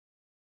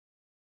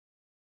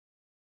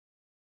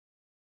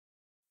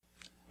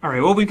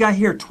Alright, what we've got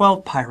here,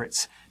 12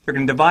 pirates. They're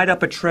going to divide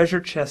up a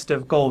treasure chest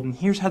of gold, and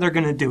here's how they're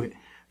going to do it.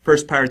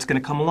 First pirate's going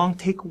to come along,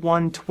 take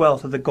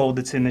 1/12 of the gold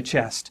that's in the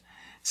chest.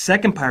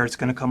 Second pirate's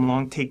going to come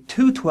along, take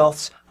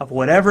 2/12 of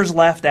whatever's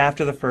left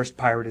after the first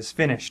pirate is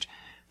finished.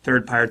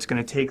 Third pirate's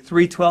going to take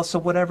 3/12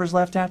 of whatever's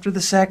left after the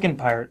second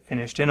pirate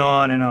finished, and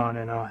on and on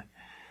and on.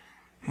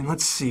 And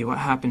let's see what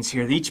happens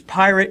here. Each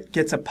pirate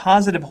gets a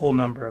positive whole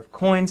number of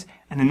coins,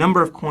 and the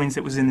number of coins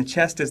that was in the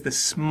chest is the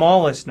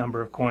smallest number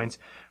of coins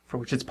for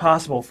which it's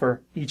possible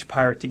for each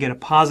pirate to get a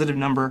positive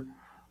number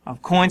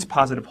of coins,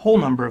 positive whole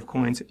number of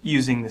coins,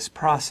 using this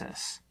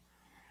process.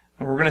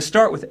 And we're going to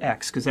start with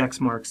X, because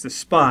X marks the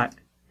spot.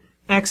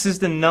 X is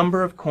the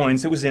number of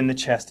coins that was in the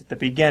chest at the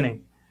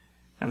beginning.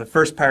 Now the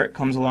first pirate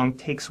comes along,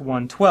 takes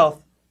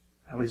 1/12,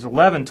 that leaves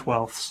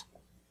 11/12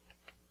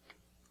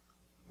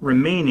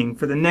 remaining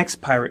for the next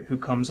pirate who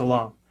comes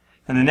along.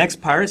 And the next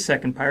pirate,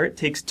 second pirate,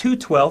 takes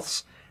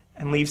 2/12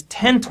 and leaves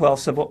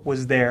 10/12 of what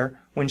was there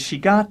when she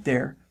got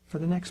there for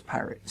the next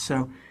pirate.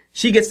 So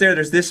she gets there,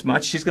 there's this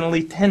much, she's going to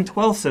leave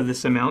 10/12 of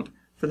this amount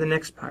for the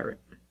next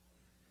pirate.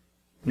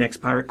 Next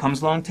pirate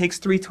comes along, takes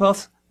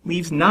 3/12,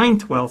 leaves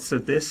 9/12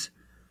 of this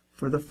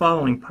for the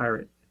following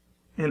pirate.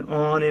 And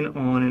on and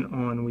on and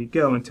on we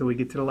go until we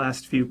get to the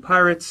last few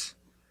pirates.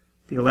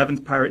 The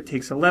 11th pirate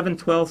takes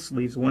 11/12,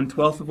 leaves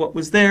 1/12 of what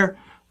was there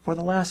for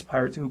the last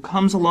pirate, who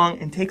comes along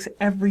and takes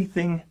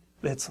everything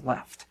that's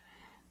left.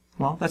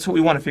 Well, that's what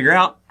we want to figure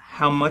out.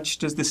 How much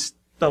does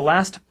the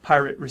last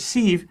pirate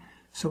receive?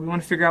 So we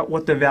want to figure out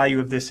what the value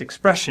of this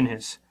expression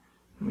is.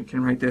 And we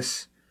can write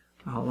this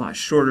a lot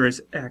shorter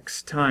as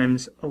x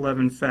times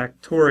 11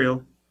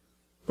 factorial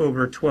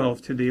over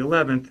 12 to the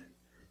 11th.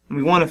 And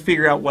we want to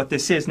figure out what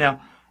this is.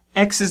 Now,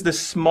 x is the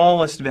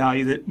smallest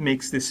value that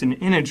makes this an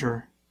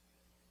integer.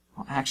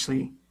 Well,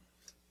 actually,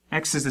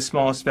 x is the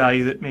smallest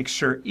value that makes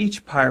sure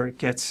each pirate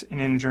gets an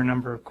integer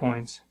number of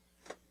coins.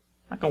 I'm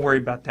not going to worry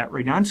about that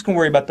right now. I'm just going to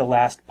worry about the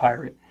last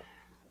pirate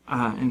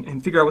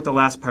and figure out what the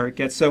last pirate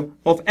gets. So,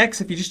 well,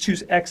 if you just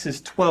choose x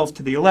is 12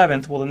 to the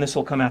 11th, well, then this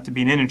will come out to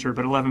be an integer,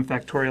 but 11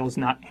 factorial is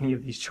not any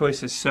of these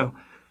choices. So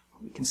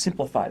we can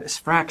simplify this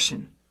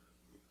fraction.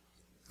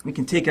 We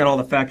can take out all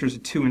the factors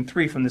of 2 and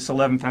 3 from this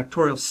 11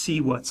 factorial,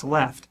 see what's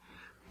left.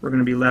 We're going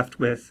to be left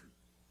with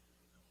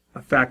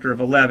a factor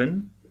of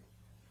 11.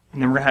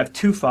 And then we're going to have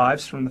 2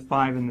 5s from the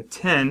 5 and the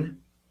 10.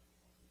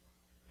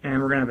 And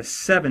we're going to have a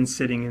 7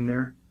 sitting in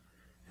there.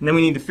 And then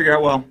we need to figure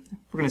out, well, if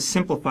we're going to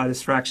simplify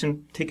this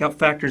fraction, take out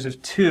factors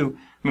of 2.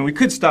 I mean, we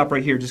could stop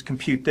right here, just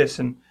compute this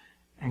and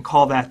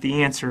call that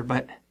the answer.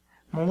 But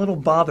I'm a little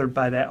bothered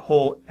by that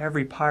whole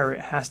every pirate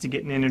has to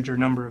get an integer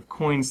number of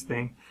coins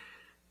thing.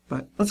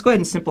 But let's go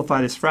ahead and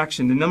simplify this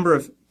fraction. The number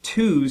of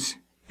 2's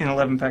in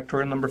 11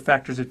 factorial, number of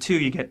factors of 2,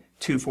 you get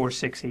 2, 4,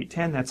 6, 8,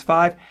 10. That's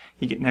 5.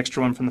 You get an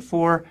extra one from the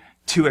 4.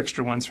 2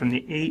 extra ones from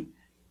the 8.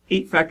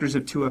 8 factors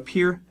of 2 up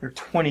here. There are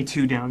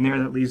 22 down there.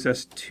 That leaves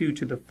us 2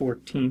 to the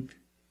 14th.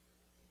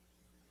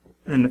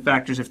 And then the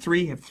factors of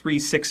 3 have 3,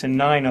 6, and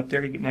 9 up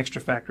there. You get an extra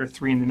factor of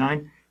 3 in the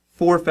 9.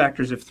 4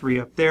 factors of 3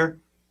 up there.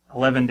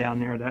 11 down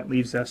there. That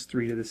leaves us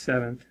 3 to the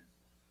 7th.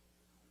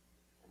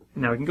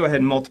 Now we can go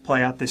ahead and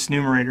multiply out this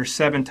numerator.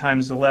 7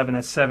 times 11,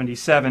 that's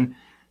 77,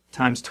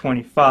 times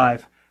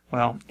 25.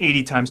 Well,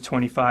 80 times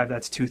 25,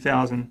 that's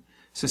 2,000.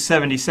 So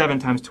 77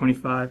 times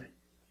 25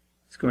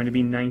 is going to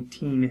be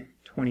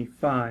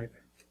 1925.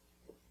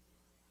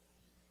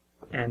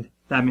 And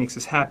that makes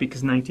us happy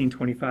because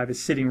 1925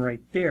 is sitting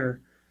right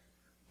there.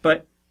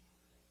 But,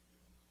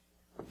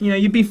 you know,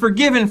 you'd be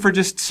forgiven for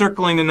just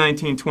circling the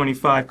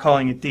 1925,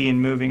 calling it D,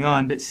 and moving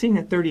on. But seeing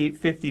that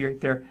 3850 right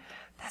there,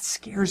 that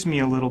scares me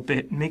a little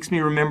bit. It makes me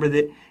remember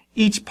that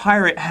each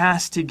pirate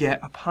has to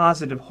get a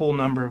positive whole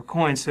number of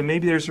coins. So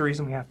maybe there's a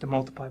reason we have to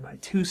multiply by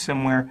 2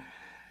 somewhere.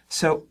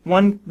 So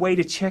one way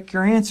to check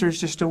your answer is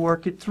just to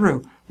work it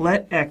through.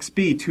 Let x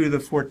be 2 to the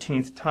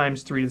 14th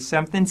times 3 to the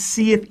 7th, and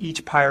see if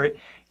each pirate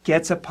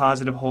gets a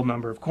positive whole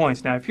number of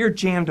coins. Now, if you're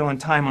jammed on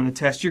time on the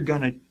test, you're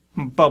going to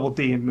bubble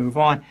D and move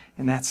on,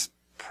 and that's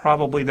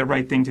probably the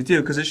right thing to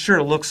do, because it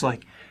sure looks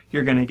like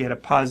you're going to get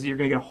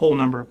a whole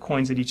number of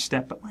coins at each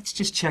step. But let's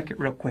just check it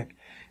real quick.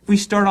 If we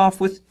start off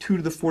with 2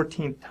 to the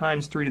 14th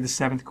times 3 to the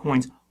 7th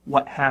coins,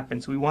 what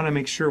happens? We want to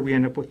make sure we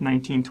end up with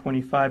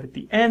 1925 at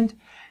the end,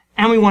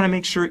 and we want to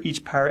make sure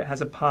each pirate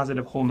has a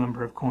positive whole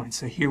number of coins.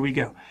 So here we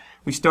go.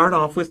 We start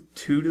off with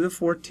 2 to the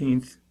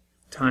 14th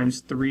times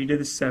 3 to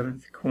the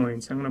 7th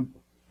coins. I'm going to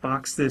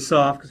box this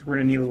off because we're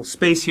going to need a little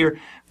space here.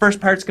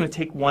 First pirate's going to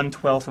take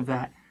 1/12 of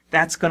that.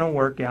 That's going to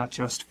work out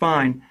just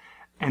fine.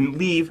 And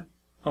leave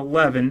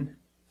 11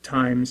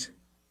 times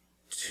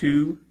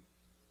 2,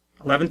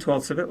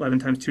 11/12 of it, 11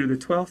 times 2 to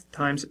the 12th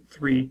times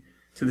 3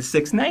 to the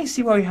 6th. Now you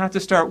see why we have to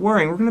start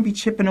worrying. We're going to be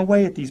chipping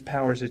away at these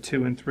powers of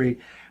 2 and 3.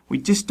 We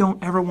just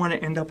don't ever want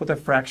to end up with a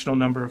fractional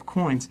number of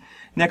coins.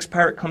 Next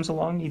pirate comes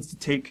along, needs to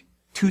take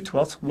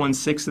 2/12,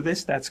 1/6 of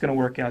this. That's going to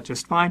work out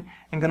just fine.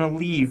 I'm going to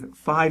leave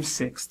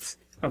 5/6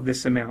 of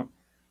this amount.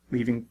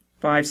 Leaving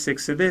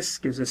 5/6 of this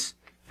gives us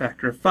a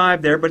factor of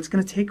 5 there, but it's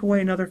going to take away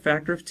another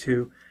factor of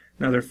 2,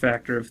 another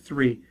factor of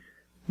 3.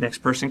 Next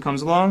person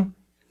comes along,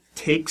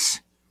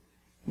 takes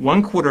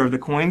 1/4 of the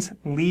coins,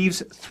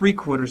 leaves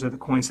 3/4 of the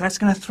coins. So that's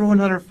going to throw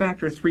another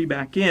factor of 3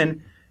 back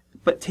in,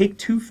 but take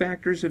 2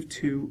 factors of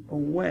 2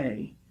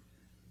 away.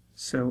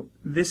 So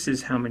this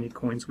is how many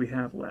coins we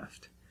have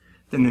left.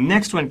 Then the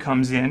next one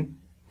comes in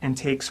and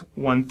takes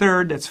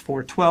 1/3, that's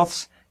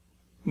 4/12,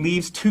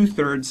 leaves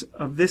 2/3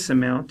 of this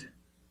amount,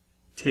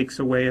 takes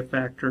away a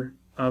factor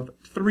of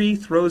 3,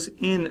 throws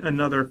in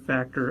another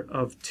factor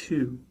of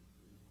 2.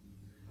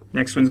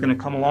 Next one's going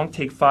to come along,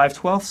 take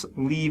 5/12,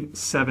 leave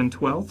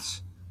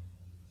 7/12.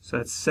 So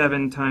that's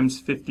 7 times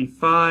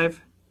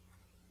 55.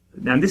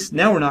 Now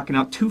we're knocking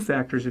out 2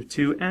 factors of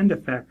 2 and a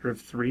factor of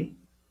 3.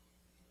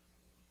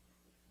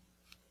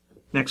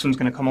 Next one's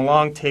going to come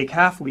along, take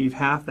half, leave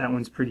half. That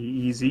one's pretty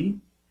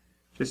easy.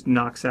 Just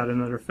knocks out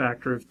another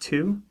factor of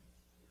 2.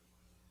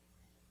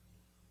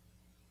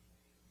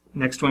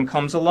 Next one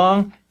comes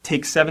along,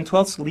 takes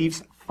 7/12,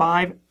 leaves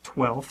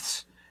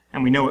 5/12.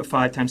 And we know what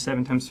 5 times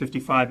 7 times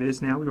 55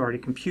 is now. We've already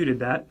computed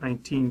that.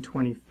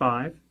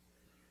 1925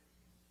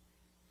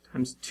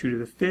 times 2 to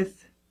the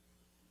 5th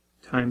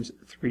times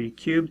 3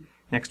 cubed.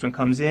 Next one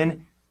comes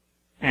in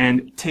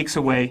and takes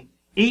away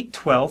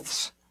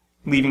 8/12,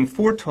 leaving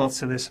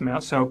 4/12 of this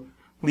amount. So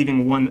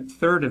leaving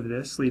 1/3 of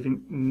this,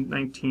 leaving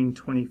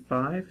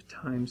 1925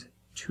 times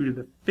 2 to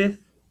the 5th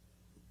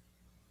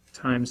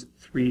times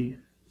 3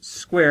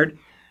 squared.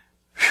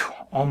 Whew,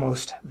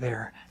 almost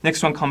there.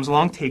 Next one comes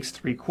along, takes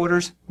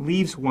 3/4,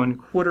 leaves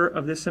 1/4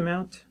 of this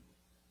amount.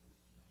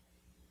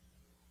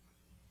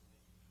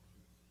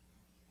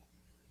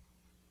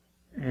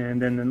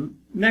 And then the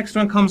next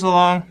one comes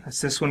along,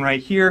 that's this one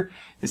right here,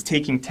 is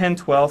taking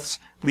 10/12,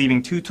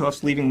 leaving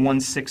 2/12, leaving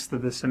 1/6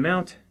 of this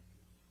amount.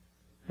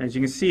 As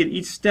you can see, at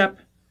each step,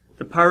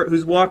 the pirate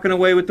who's walking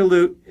away with the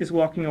loot is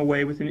walking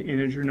away with an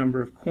integer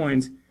number of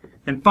coins.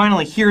 And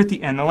finally, here at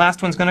the end, the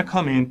last one's going to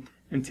come in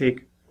and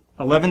take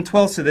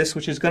 11/12 of this,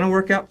 which is going to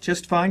work out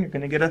just fine. You're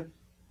going to get a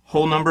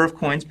whole number of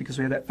coins because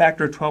we have that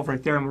factor of 12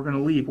 right there, and we're going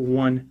to leave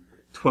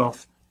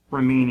 1/12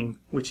 remaining,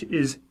 which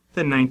is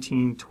the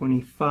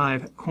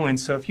 1925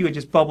 coins. So if you had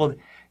just bubbled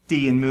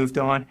D and moved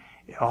on,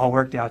 it all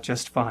worked out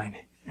just fine,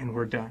 and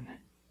we're done.